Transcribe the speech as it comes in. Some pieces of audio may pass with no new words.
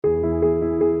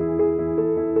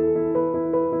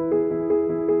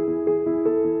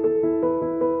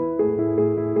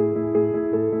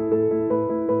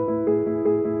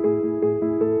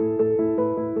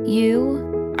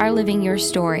are living your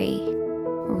story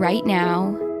right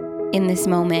now, in this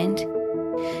moment.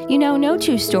 You know, no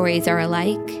two stories are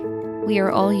alike. We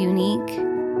are all unique.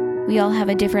 We all have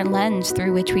a different lens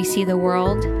through which we see the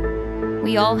world.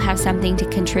 We all have something to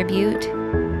contribute,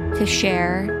 to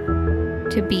share,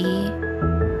 to be.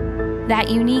 That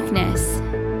uniqueness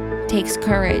takes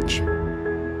courage.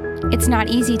 It's not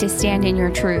easy to stand in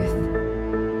your truth.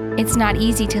 It's not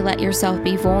easy to let yourself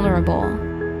be vulnerable,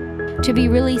 to be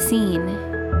really seen,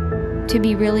 to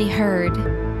be really heard.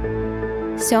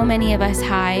 So many of us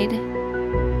hide.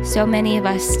 So many of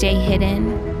us stay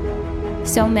hidden.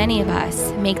 So many of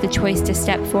us make the choice to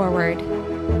step forward,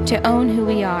 to own who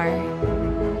we are,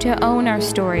 to own our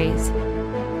stories,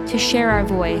 to share our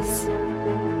voice.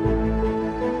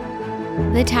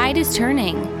 The tide is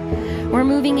turning. We're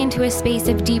moving into a space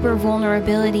of deeper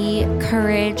vulnerability,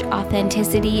 courage,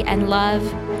 authenticity, and love.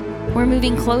 We're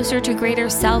moving closer to greater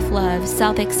self-love,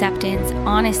 self-acceptance,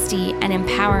 honesty, and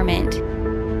empowerment.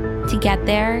 To get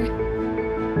there,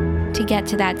 to get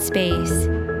to that space,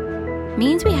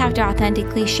 means we have to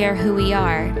authentically share who we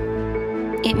are.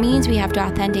 It means we have to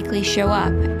authentically show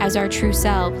up as our true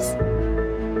selves.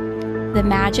 The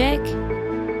magic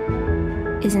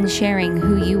is in sharing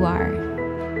who you are.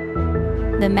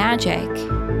 The magic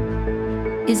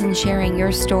is in sharing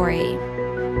your story.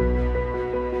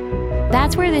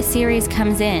 That's where this series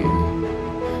comes in.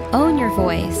 Own your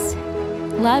voice.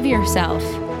 Love yourself.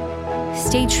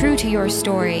 Stay true to your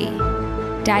story.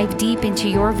 Dive deep into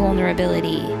your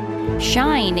vulnerability.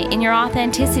 Shine in your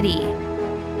authenticity.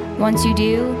 Once you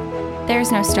do,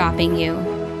 there's no stopping you.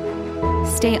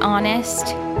 Stay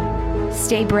honest.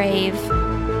 Stay brave.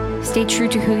 Stay true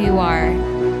to who you are.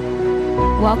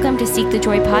 Welcome to Seek the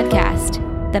Joy podcast,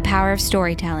 the power of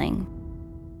storytelling.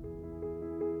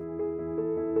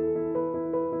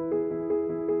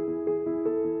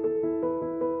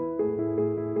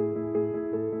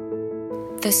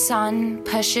 The sun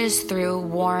pushes through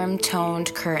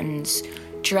warm-toned curtains,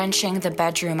 drenching the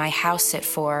bedroom I house sit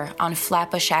for on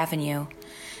Flatbush Avenue.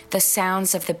 The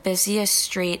sounds of the busiest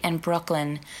street in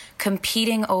Brooklyn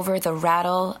competing over the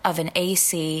rattle of an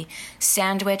AC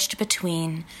sandwiched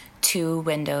between two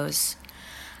windows.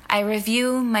 I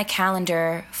review my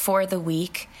calendar for the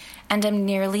week and am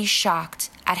nearly shocked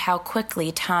at how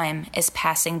quickly time is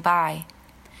passing by.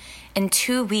 In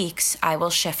 2 weeks, I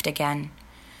will shift again,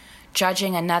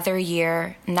 judging another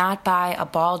year not by a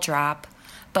ball drop,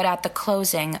 but at the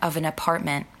closing of an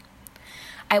apartment.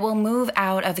 I will move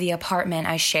out of the apartment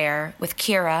I share with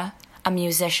Kira, a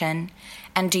musician,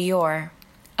 and Dior,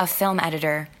 a film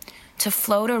editor, to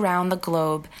float around the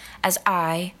globe as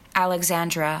I,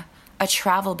 Alexandra, a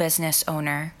travel business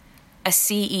owner, a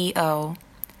CEO,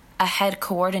 a head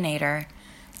coordinator,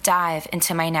 dive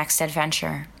into my next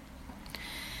adventure.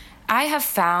 I have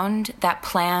found that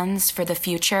plans for the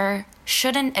future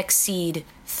shouldn't exceed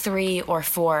 3 or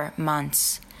 4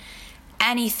 months.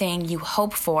 Anything you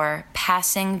hope for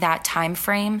passing that time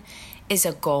frame is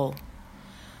a goal.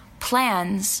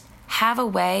 Plans have a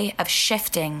way of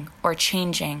shifting or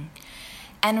changing,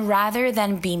 and rather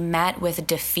than be met with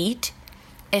defeat,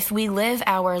 if we live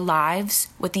our lives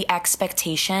with the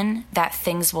expectation that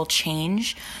things will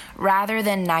change, rather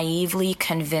than naively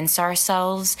convince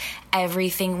ourselves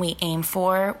everything we aim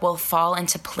for will fall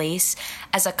into place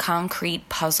as a concrete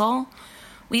puzzle,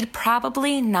 we'd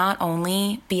probably not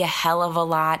only be a hell of a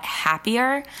lot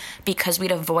happier because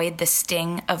we'd avoid the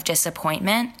sting of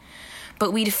disappointment,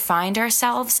 but we'd find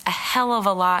ourselves a hell of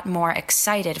a lot more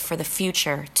excited for the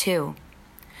future, too.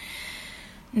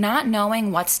 Not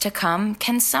knowing what's to come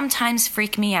can sometimes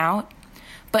freak me out,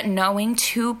 but knowing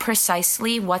too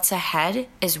precisely what's ahead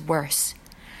is worse.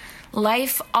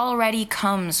 Life already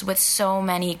comes with so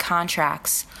many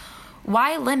contracts.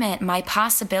 Why limit my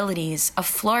possibilities of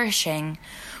flourishing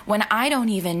when I don't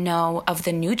even know of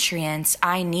the nutrients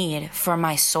I need for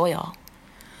my soil?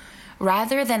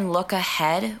 Rather than look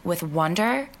ahead with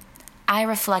wonder, I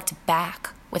reflect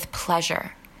back with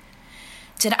pleasure.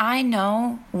 Did I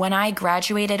know when I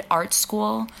graduated art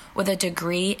school with a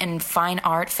degree in fine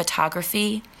art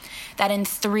photography that in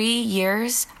 3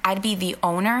 years I'd be the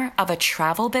owner of a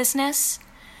travel business?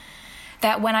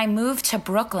 That when I moved to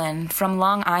Brooklyn from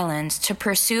Long Island to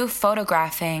pursue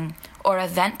photographing or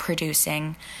event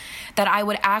producing, that I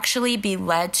would actually be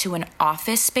led to an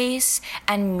office space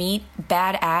and meet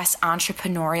badass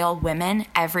entrepreneurial women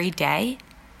every day?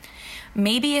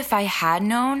 Maybe if I had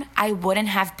known, I wouldn't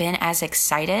have been as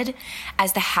excited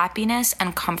as the happiness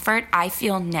and comfort I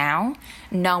feel now,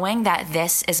 knowing that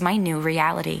this is my new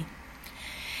reality.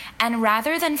 And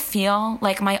rather than feel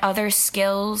like my other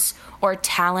skills or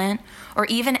talent or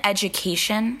even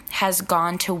education has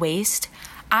gone to waste,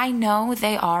 I know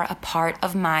they are a part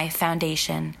of my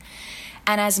foundation.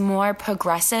 And as more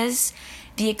progresses,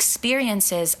 the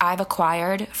experiences I've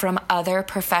acquired from other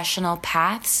professional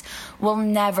paths will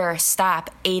never stop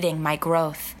aiding my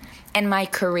growth in my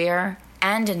career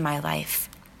and in my life.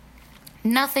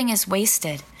 Nothing is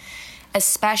wasted,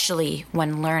 especially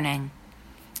when learning.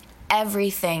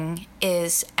 Everything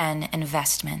is an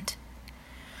investment.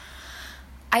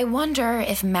 I wonder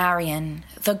if Marion,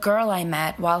 the girl I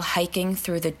met while hiking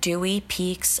through the dewy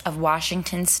peaks of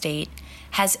Washington State,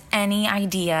 has any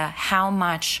idea how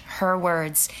much her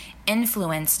words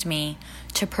influenced me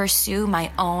to pursue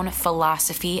my own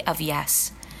philosophy of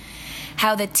yes.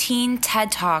 How the teen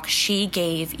TED Talk she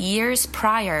gave years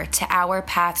prior to our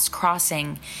paths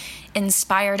crossing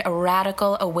inspired a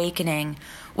radical awakening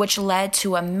which led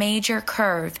to a major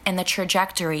curve in the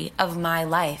trajectory of my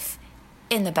life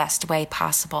in the best way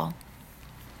possible.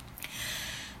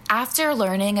 After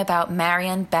learning about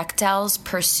Marion Bechdel's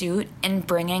pursuit in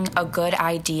bringing a good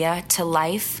idea to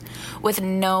life with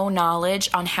no knowledge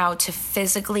on how to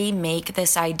physically make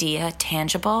this idea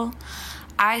tangible,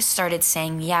 I started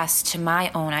saying yes to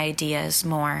my own ideas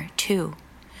more too.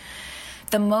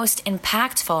 The most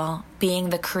impactful being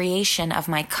the creation of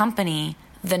my company,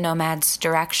 The Nomad's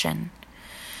Direction.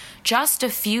 Just a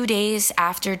few days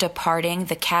after departing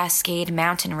the Cascade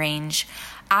Mountain Range,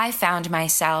 I found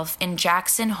myself in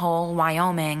Jackson Hole,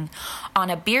 Wyoming, on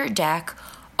a beer deck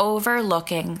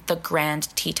overlooking the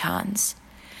Grand Tetons.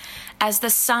 As the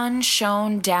sun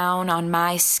shone down on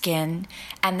my skin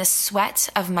and the sweat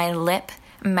of my lip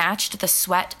matched the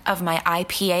sweat of my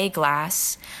IPA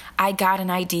glass, I got an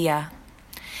idea.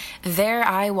 There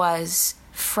I was,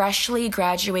 freshly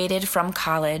graduated from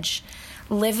college,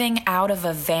 living out of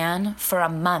a van for a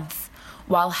month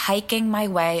while hiking my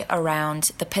way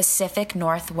around the Pacific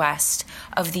Northwest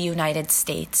of the United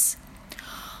States.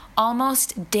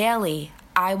 Almost daily,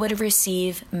 I would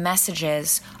receive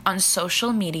messages on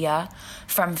social media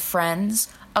from friends,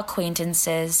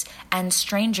 acquaintances, and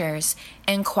strangers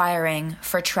inquiring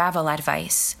for travel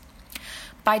advice.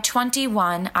 By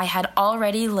 21, I had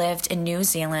already lived in New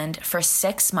Zealand for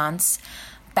 6 months,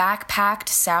 backpacked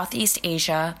Southeast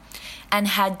Asia, and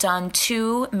had done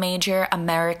 2 major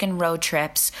American road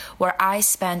trips where I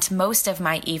spent most of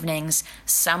my evenings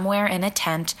somewhere in a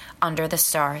tent under the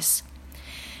stars.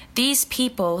 These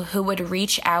people who would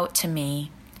reach out to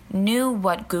me knew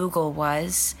what Google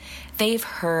was. They've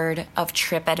heard of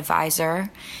TripAdvisor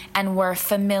and were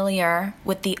familiar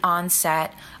with the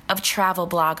onset of travel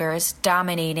bloggers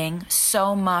dominating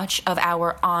so much of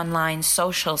our online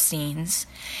social scenes,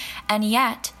 and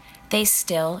yet they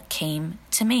still came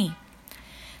to me.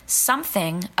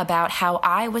 Something about how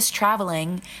I was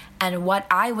traveling and what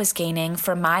I was gaining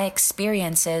from my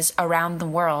experiences around the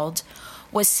world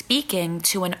was speaking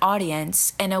to an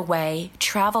audience in a way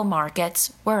travel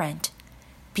markets weren't,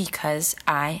 because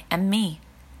I am me.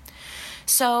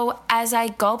 So as I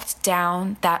gulped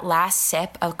down that last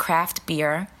sip of craft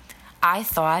beer, I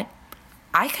thought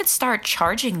I could start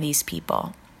charging these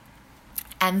people.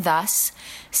 And thus,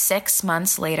 6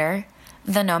 months later,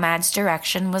 The Nomad's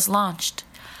Direction was launched.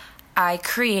 I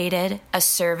created a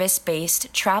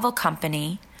service-based travel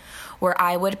company where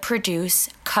I would produce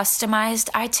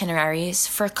customized itineraries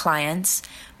for clients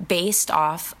based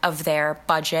off of their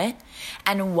budget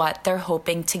and what they're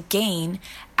hoping to gain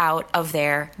out of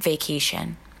their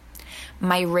vacation.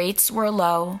 My rates were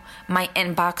low, my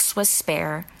inbox was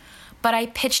spare, but I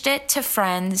pitched it to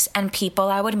friends and people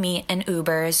I would meet in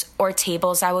Ubers or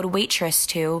tables I would waitress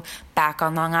to back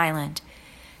on Long Island.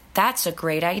 "That's a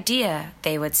great idea,"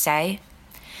 they would say.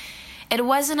 It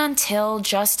wasn't until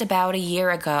just about a year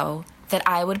ago that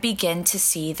I would begin to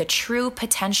see the true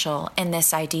potential in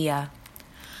this idea.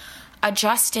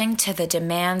 Adjusting to the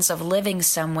demands of living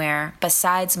somewhere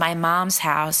besides my mom's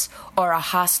house or a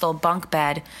hostel bunk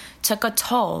bed took a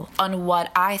toll on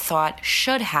what I thought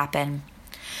should happen.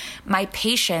 My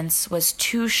patience was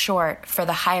too short for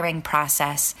the hiring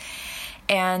process,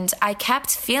 and I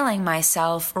kept feeling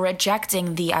myself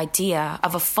rejecting the idea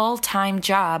of a full-time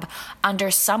job under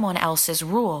someone else's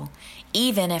rule,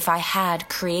 even if I had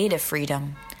creative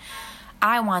freedom.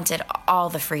 I wanted all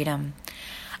the freedom.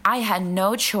 I had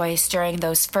no choice during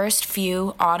those first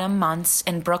few autumn months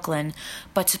in Brooklyn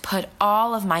but to put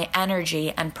all of my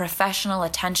energy and professional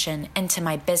attention into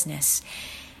my business,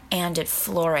 and it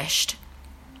flourished.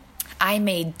 I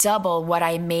made double what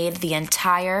I made the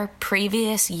entire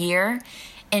previous year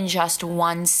in just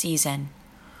 1 season.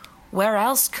 Where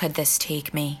else could this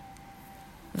take me?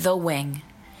 The Wing.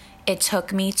 It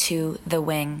took me to The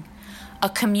Wing, a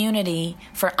community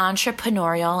for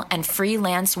entrepreneurial and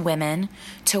freelance women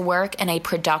to work in a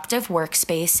productive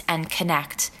workspace and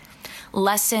connect.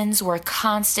 Lessons were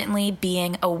constantly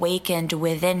being awakened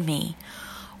within me.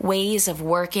 Ways of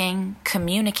working,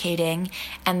 communicating,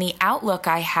 and the outlook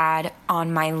I had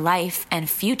on my life and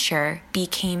future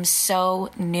became so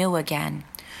new again.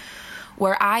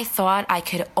 Where I thought I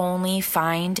could only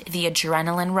find the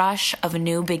adrenaline rush of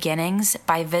new beginnings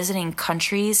by visiting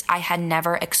countries I had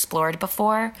never explored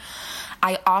before,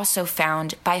 I also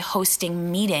found by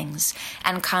hosting meetings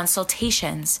and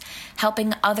consultations,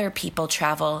 helping other people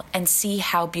travel and see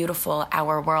how beautiful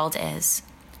our world is.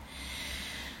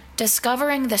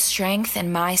 Discovering the strength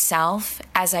in myself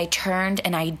as I turned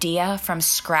an idea from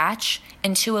scratch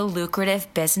into a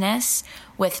lucrative business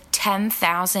with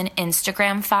 10,000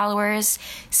 Instagram followers,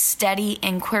 steady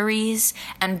inquiries,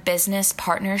 and business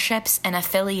partnerships and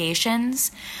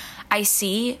affiliations, I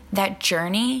see that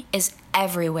journey is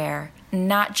everywhere,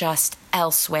 not just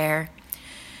elsewhere.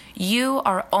 You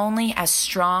are only as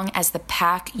strong as the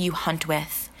pack you hunt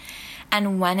with.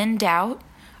 And when in doubt,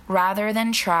 rather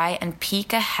than try and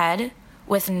peek ahead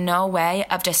with no way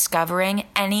of discovering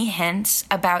any hints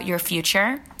about your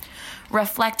future,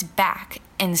 reflect back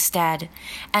instead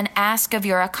and ask of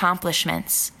your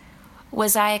accomplishments.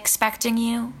 Was I expecting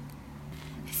you?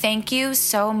 Thank you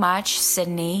so much,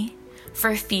 Sydney,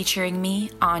 for featuring me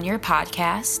on your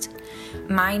podcast.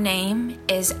 My name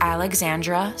is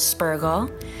Alexandra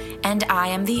Spergel, and I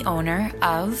am the owner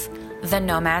of The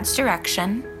Nomad's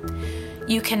Direction.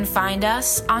 You can find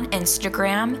us on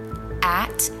Instagram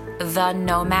at The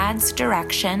Nomad's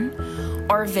Direction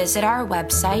or visit our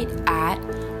website at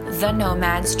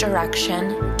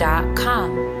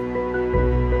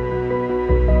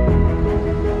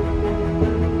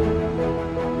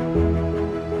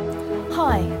thenomadsdirection.com.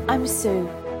 Hi, I'm Sue,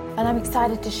 and I'm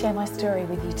excited to share my story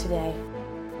with you today.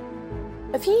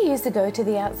 A few years ago, to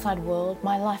the outside world,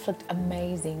 my life looked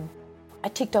amazing. I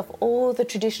ticked off all the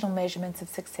traditional measurements of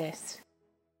success.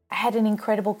 I had an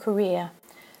incredible career.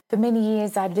 For many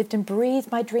years, I'd lived and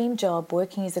breathed my dream job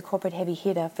working as a corporate heavy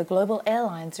hitter for global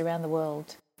airlines around the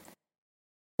world.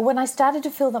 But when I started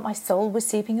to feel that my soul was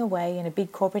seeping away in a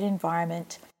big corporate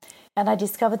environment, and I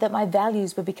discovered that my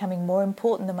values were becoming more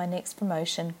important than my next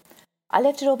promotion, I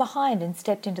left it all behind and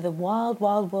stepped into the wild,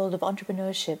 wild world of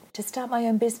entrepreneurship to start my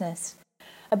own business,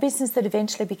 a business that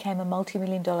eventually became a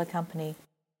multi-million-dollar company.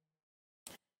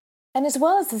 And as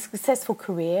well as a successful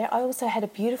career, I also had a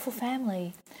beautiful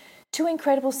family, 2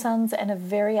 incredible sons and a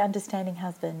very understanding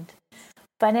husband,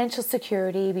 financial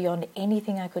security beyond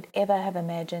anything I could ever have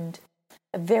imagined,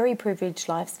 a very privileged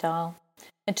lifestyle,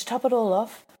 and to top it all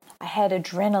off, I had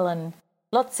adrenaline,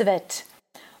 lots of it.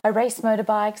 I raced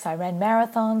motorbikes, I ran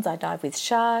marathons, I dived with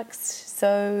sharks,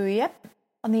 so yep,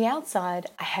 on the outside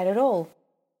I had it all.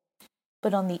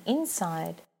 But on the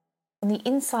inside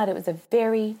it was a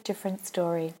very different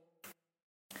story.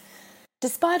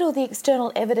 Despite all the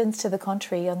external evidence to the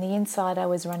contrary, on the inside I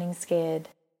was running scared.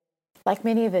 Like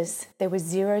many of us, there was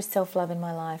zero self-love in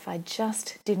my life. I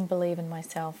just didn't believe in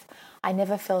myself. I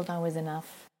never felt I was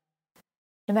enough.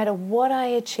 No matter what I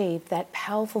achieved, that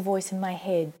powerful voice in my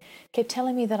head kept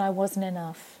telling me that I wasn't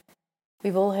enough.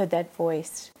 We've all heard that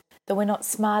voice, that we're not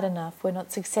smart enough, we're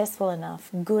not successful enough,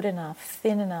 good enough,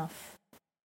 thin enough.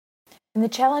 And the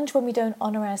challenge when we don't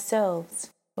honor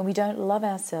ourselves, when we don't love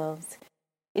ourselves,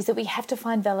 is that we have to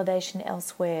find validation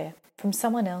elsewhere, from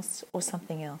someone else or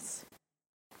something else.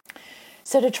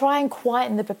 So to try and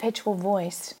quieten the perpetual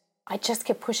voice, I just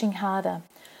kept pushing harder,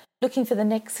 looking for the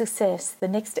next success, the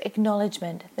next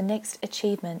acknowledgement, the next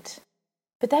achievement.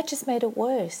 But that just made it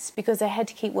worse because I had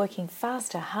to keep working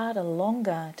faster, harder,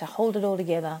 longer to hold it all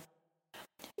together.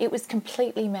 It was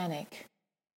completely manic.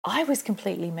 I was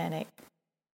completely manic.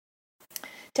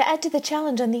 To add to the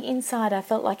challenge, on the inside, I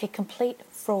felt like a complete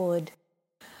fraud.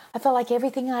 I felt like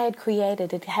everything I had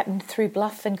created had happened through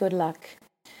bluff and good luck,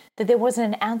 that there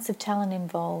wasn't an ounce of talent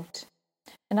involved.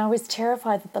 And I was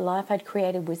terrified that the life I'd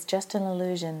created was just an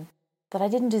illusion, that I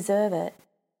didn't deserve it,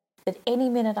 that any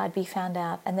minute I'd be found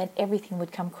out and that everything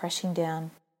would come crashing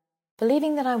down.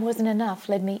 Believing that I wasn't enough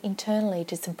led me internally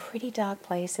to some pretty dark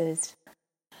places.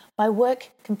 My work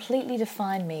completely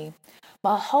defined me.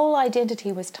 My whole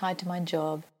identity was tied to my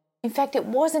job. In fact, it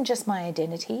wasn't just my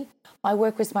identity. My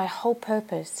work was my whole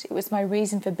purpose. It was my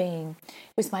reason for being.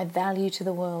 It was my value to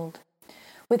the world.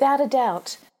 Without a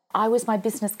doubt, I was my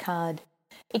business card.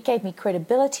 It gave me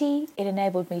credibility. It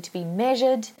enabled me to be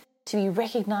measured, to be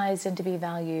recognized, and to be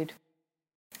valued.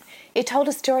 It told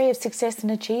a story of success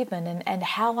and achievement and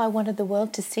how I wanted the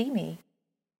world to see me.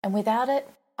 And without it,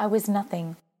 I was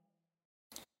nothing.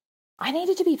 I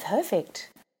needed to be perfect.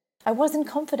 I wasn't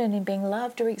confident in being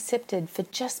loved or accepted for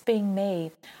just being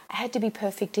me. I had to be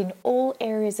perfect in all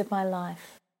areas of my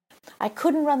life. I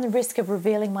couldn't run the risk of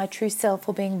revealing my true self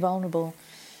or being vulnerable,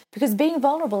 because being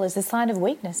vulnerable is a sign of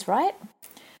weakness, right?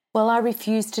 Well, I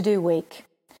refused to do weak.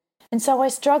 And so I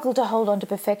struggled to hold on to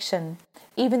perfection,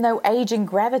 even though age and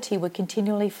gravity were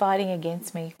continually fighting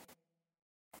against me.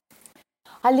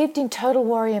 I lived in total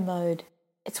warrior mode.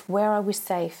 It's where I was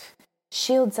safe.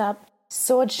 Shields up,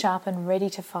 sword sharpened, ready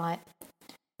to fight.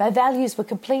 My values were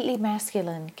completely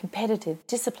masculine, competitive,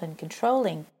 disciplined,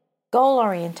 controlling,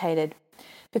 goal-orientated,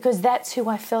 because that's who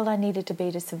I felt I needed to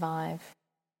be to survive.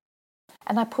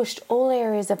 And I pushed all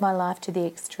areas of my life to the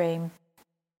extreme.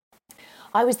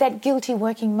 I was that guilty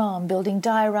working mom building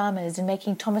dioramas and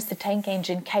making Thomas the Tank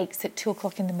Engine cakes at 2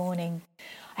 o'clock in the morning.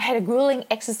 I had a grueling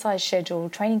exercise schedule,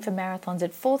 training for marathons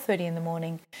at 4:30 in the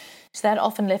morning, so that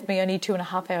often left me only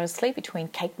 2.5 hours sleep between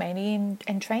cake mania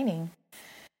and training.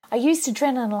 I used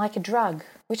adrenaline like a drug,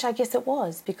 which I guess it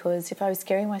was, because if I was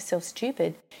scaring myself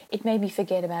stupid, it made me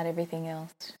forget about everything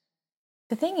else.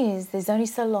 The thing is, there's only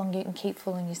so long you can keep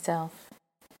fooling yourself.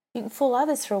 You can fool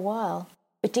others for a while,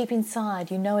 but deep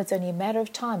inside you know it's only a matter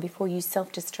of time before you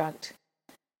self-destruct.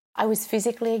 I was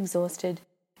physically exhausted,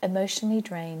 emotionally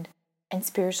drained, and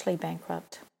spiritually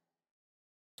bankrupt.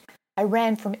 I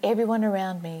ran from everyone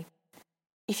around me.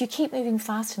 If you keep moving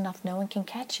fast enough, no one can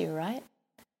catch you, right?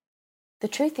 The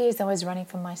truth is, I was running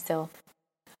from myself.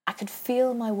 I could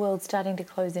feel my world starting to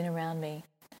close in around me.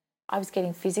 I was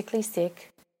getting physically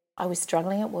sick. I was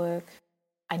struggling at work.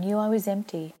 I knew I was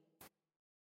empty.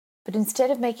 But instead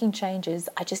of making changes,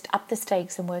 I just upped the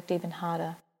stakes and worked even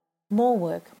harder. More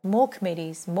work, more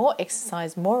committees, more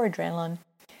exercise, more adrenaline.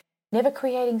 Never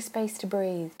creating space to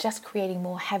breathe, just creating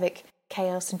more havoc,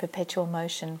 chaos, and perpetual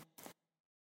motion.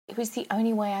 It was the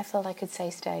only way I felt I could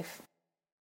stay safe.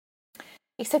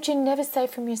 Except you're never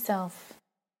safe from yourself.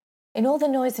 In all the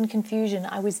noise and confusion,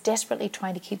 I was desperately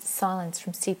trying to keep the silence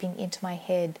from seeping into my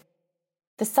head.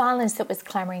 The silence that was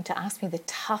clamoring to ask me the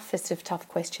toughest of tough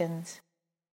questions.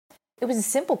 It was a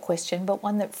simple question, but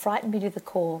one that frightened me to the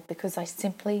core because I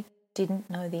simply didn't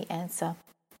know the answer.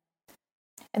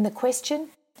 And the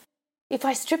question? If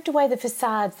I stripped away the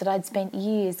facades that I'd spent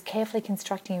years carefully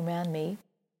constructing around me,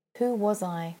 who was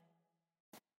I?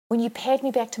 When you pared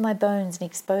me back to my bones and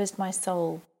exposed my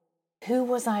soul, who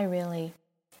was I really?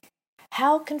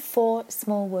 How can 4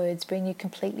 small words bring you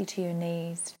completely to your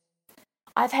knees?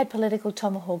 I've had political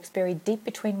tomahawks buried deep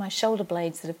between my shoulder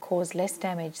blades that have caused less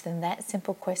damage than that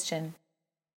simple question.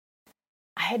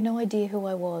 I had no idea who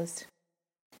I was.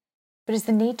 But as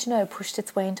the need to know pushed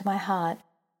its way into my heart,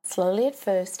 slowly at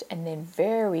first and then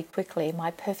very quickly,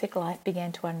 my perfect life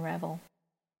began to unravel.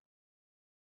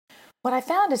 What I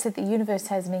found is that the universe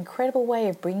has an incredible way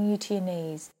of bringing you to your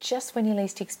knees just when you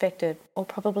least expect it, or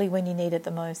probably when you need it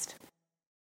the most.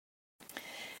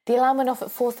 The alarm went off at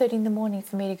 4:30 in the morning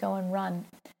for me to go and run,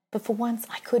 but for once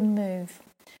I couldn't move.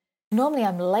 Normally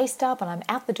I'm laced up and I'm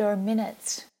out the door in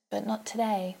minutes, but not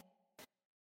today.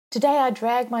 Today I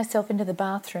dragged myself into the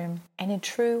bathroom, and in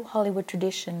true Hollywood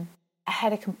tradition, I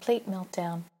had a complete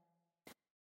meltdown.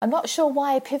 I'm not sure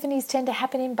why epiphanies tend to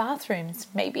happen in bathrooms.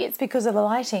 Maybe it's because of the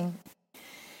lighting.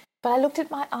 But I looked at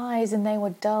my eyes and they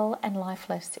were dull and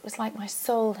lifeless. It was like my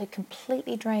soul had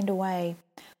completely drained away.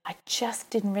 I just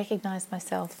didn't recognize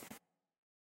myself.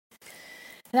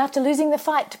 And after losing the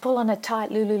fight to pull on a tight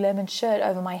Lululemon shirt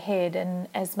over my head, and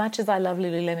as much as I love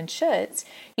Lululemon shirts,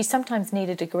 you sometimes need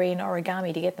a degree in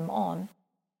origami to get them on,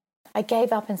 I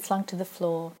gave up and slunk to the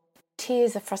floor,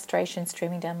 tears of frustration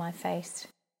streaming down my face.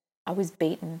 I was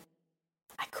beaten.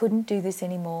 I couldn't do this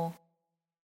anymore.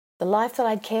 The life that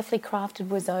I'd carefully crafted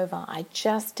was over. I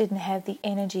just didn't have the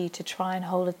energy to try and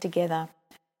hold it together.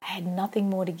 I had nothing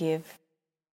more to give.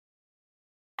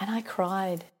 And I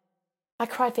cried. I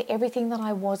cried for everything that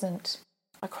I wasn't.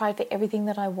 I cried for everything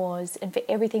that I was and for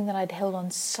everything that I'd held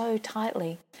on so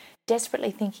tightly,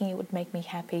 desperately thinking it would make me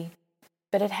happy.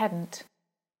 But it hadn't.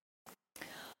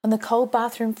 On the cold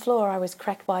bathroom floor, I was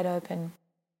cracked wide open.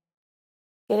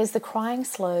 Yet as the crying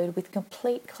slowed with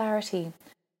complete clarity,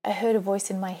 I heard a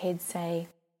voice in my head say,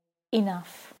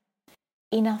 "Enough.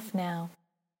 Enough now.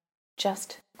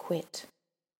 Just quit."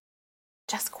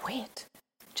 Just quit.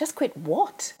 Just quit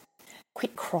what?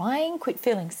 Quit crying? Quit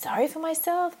feeling sorry for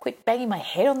myself? Quit banging my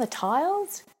head on the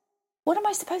tiles? What am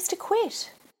I supposed to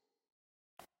quit?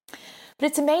 But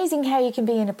it's amazing how you can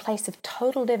be in a place of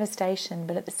total devastation,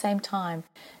 but at the same time,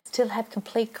 still have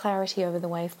complete clarity over the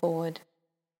way forward.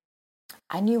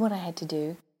 I knew what I had to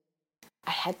do.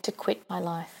 I had to quit my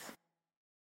life.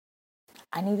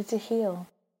 I needed to heal.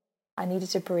 I needed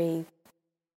to breathe.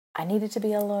 I needed to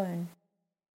be alone.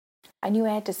 I knew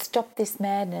I had to stop this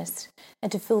madness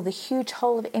and to fill the huge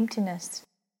hole of emptiness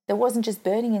that wasn't just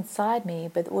burning inside me,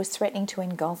 but that was threatening to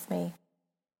engulf me.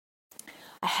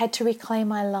 I had to reclaim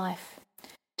my life,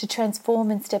 to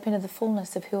transform and step into the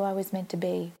fullness of who I was meant to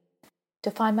be,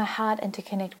 to find my heart and to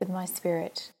connect with my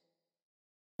spirit.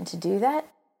 And to do that,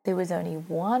 there was only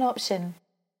one option.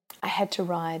 I had to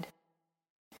ride.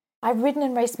 I've ridden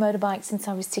and raced motorbikes since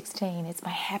I was 16. It's my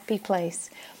happy place.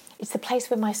 It's the place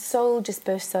where my soul just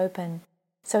bursts open.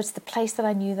 So it's the place that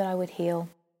I knew that I would heal.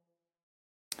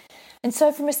 And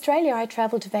so from Australia, I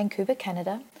travelled to Vancouver,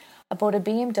 Canada. I bought a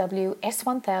BMW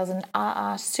S1000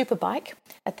 RR Superbike,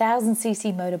 a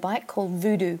 1000cc motorbike called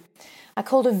Voodoo. I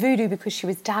called her Voodoo because she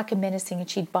was dark and menacing and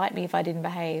she'd bite me if I didn't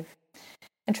behave.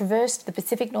 And traversed the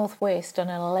Pacific Northwest on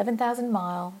an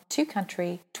 11,000-mile,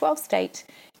 2-country, 12-state,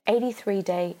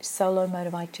 83-day solo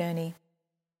motorbike journey.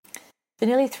 For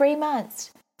nearly 3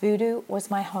 months, Voodoo was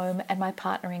my home and my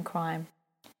partner in crime.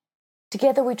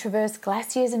 Together we traversed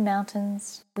glaciers and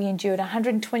mountains. We endured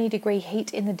 120-degree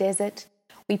heat in the desert.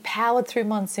 We powered through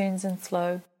monsoons and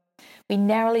slow. We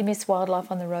narrowly missed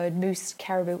wildlife on the road, moose,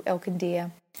 caribou, elk and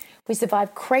deer. We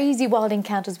survived crazy wild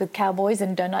encounters with cowboys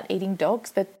and donut-eating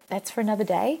dogs, but that's for another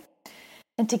day.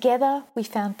 And together we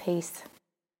found peace.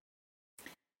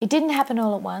 It didn't happen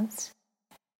all at once,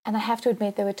 and I have to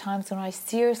admit there were times when I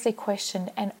seriously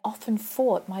questioned and often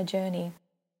fought my journey.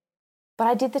 But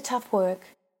I did the tough work,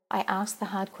 I asked the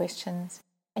hard questions,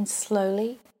 and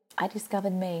slowly I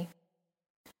discovered me.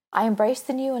 I embraced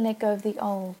the new and let go of the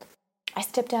old. I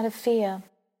stepped out of fear.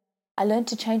 I learned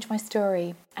to change my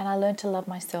story, and I learned to love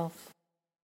myself.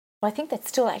 Well, I think that's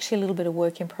still actually a little bit of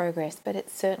work in progress, but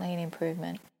it's certainly an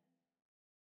improvement.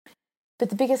 But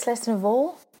the biggest lesson of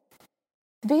all,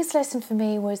 the biggest lesson for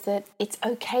me was that it's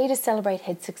okay to celebrate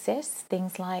head success,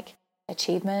 things like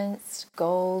achievements,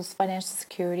 goals, financial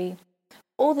security,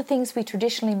 all the things we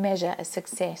traditionally measure as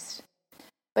success.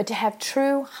 But to have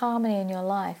true harmony in your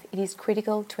life, it is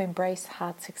critical to embrace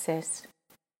hard success.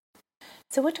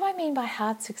 So what do I mean by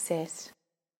hard success?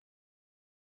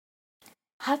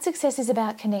 Hard success is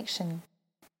about connection.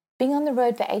 Being on the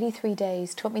road for 83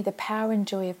 days taught me the power and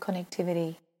joy of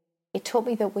connectivity. It taught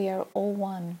me that we are all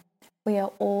one. We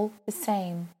are all the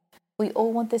same. We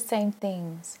all want the same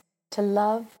things: to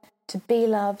love, to be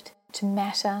loved, to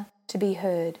matter, to be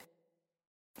heard.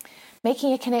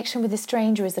 Making a connection with a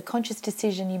stranger is a conscious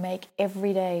decision you make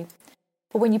every day.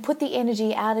 But when you put the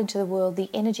energy out into the world, the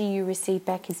energy you receive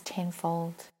back is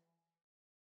tenfold.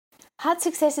 Hard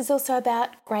success is also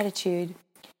about gratitude.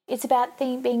 It's about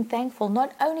being thankful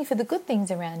not only for the good things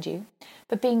around you,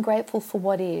 but being grateful for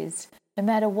what is, no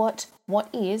matter what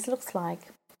is looks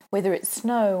like. Whether it's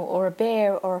snow or a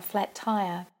bear or a flat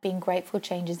tire, being grateful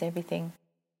changes everything.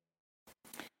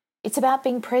 It's about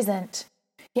being present.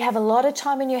 You have a lot of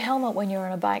time in your helmet when you're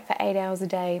on a bike for 8 hours a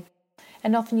day,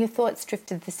 and often your thoughts drift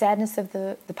to the sadness of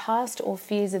the past or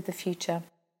fears of the future.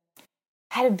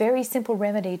 I had a very simple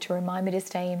remedy to remind me to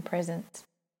stay in present,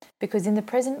 because in the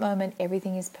present moment,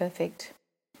 everything is perfect.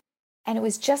 And it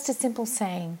was just a simple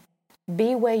saying,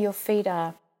 be where your feet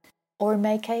are, or in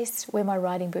my case, where my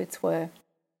riding boots were.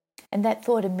 And that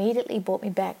thought immediately brought me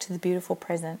back to the beautiful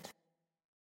present.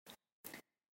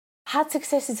 Hard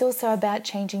success is also about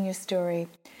changing your story.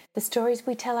 The stories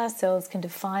we tell ourselves can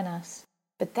define us,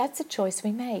 but that's a choice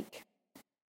we make.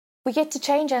 We get to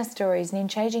change our stories, and in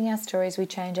changing our stories, we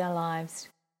change our lives.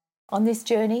 On this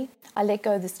journey, I let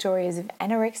go of the stories of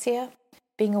anorexia,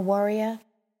 being a warrior,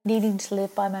 needing to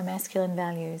live by my masculine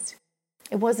values.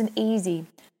 It wasn't easy,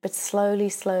 but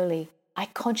slowly, I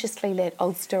consciously let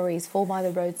old stories fall by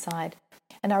the roadside,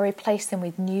 and I replaced them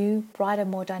with new, brighter,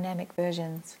 more dynamic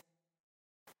versions.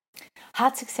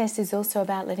 Hard success is also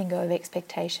about letting go of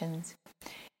expectations.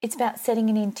 It's about setting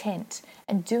an intent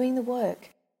and doing the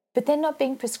work, but then not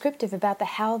being prescriptive about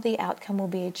how the outcome will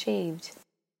be achieved.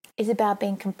 It's about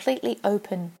being completely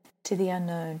open to the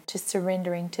unknown, to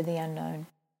surrendering to the unknown.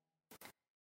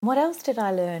 What else did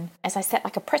I learn as I sat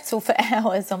like a pretzel for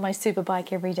hours on my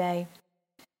superbike every day?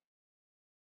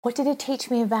 What did it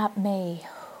teach me about me?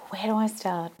 Where do I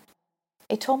start?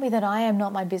 It taught me that I am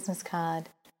not my business card.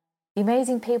 The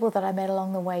amazing people that I met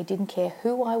along the way didn't care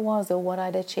who I was or what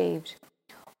I'd achieved.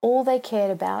 All they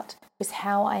cared about was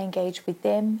how I engaged with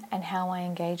them and how I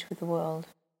engaged with the world.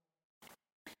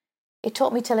 It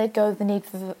taught me to let go of the need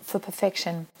for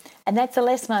perfection. And that's a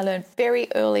lesson I learned very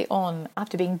early on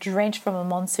after being drenched from a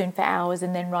monsoon for hours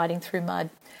and then riding through mud.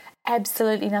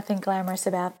 Absolutely nothing glamorous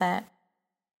about that.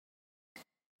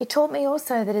 It taught me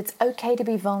also that it's okay to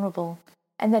be vulnerable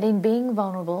and that in being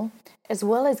vulnerable, as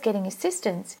well as getting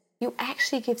assistance, you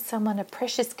actually give someone a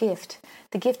precious gift,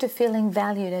 the gift of feeling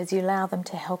valued as you allow them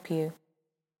to help you.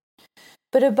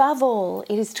 But above all,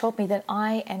 it has taught me that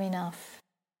I am enough.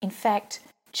 In fact,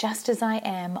 just as I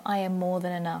am more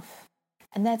than enough.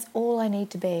 And that's all I need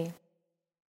to be.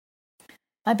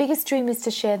 My biggest dream is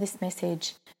to share this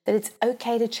message, that it's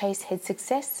okay to chase head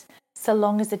success so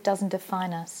long as it doesn't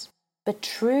define us. But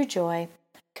true joy,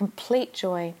 complete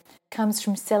joy, comes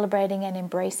from celebrating and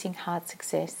embracing heart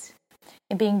success,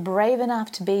 in being brave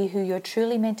enough to be who you're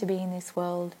truly meant to be in this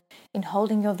world, in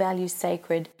holding your values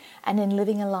sacred, and in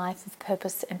living a life of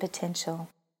purpose and potential.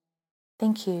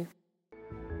 Thank you.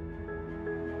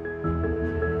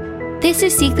 This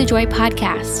is Seek the Joy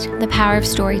Podcast, the power of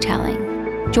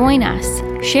storytelling. Join us,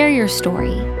 share your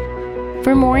story.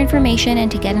 For more information and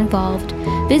to get involved,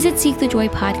 visit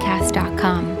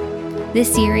seekthejoypodcast.com.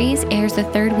 This series airs the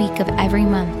third week of every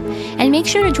month, and make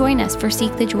sure to join us for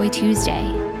Seek the Joy Tuesday.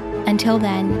 Until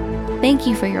then, thank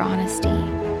you for your honesty.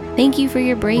 Thank you for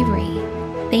your bravery.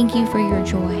 Thank you for your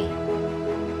joy.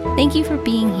 Thank you for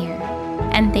being here,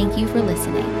 and thank you for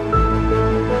listening.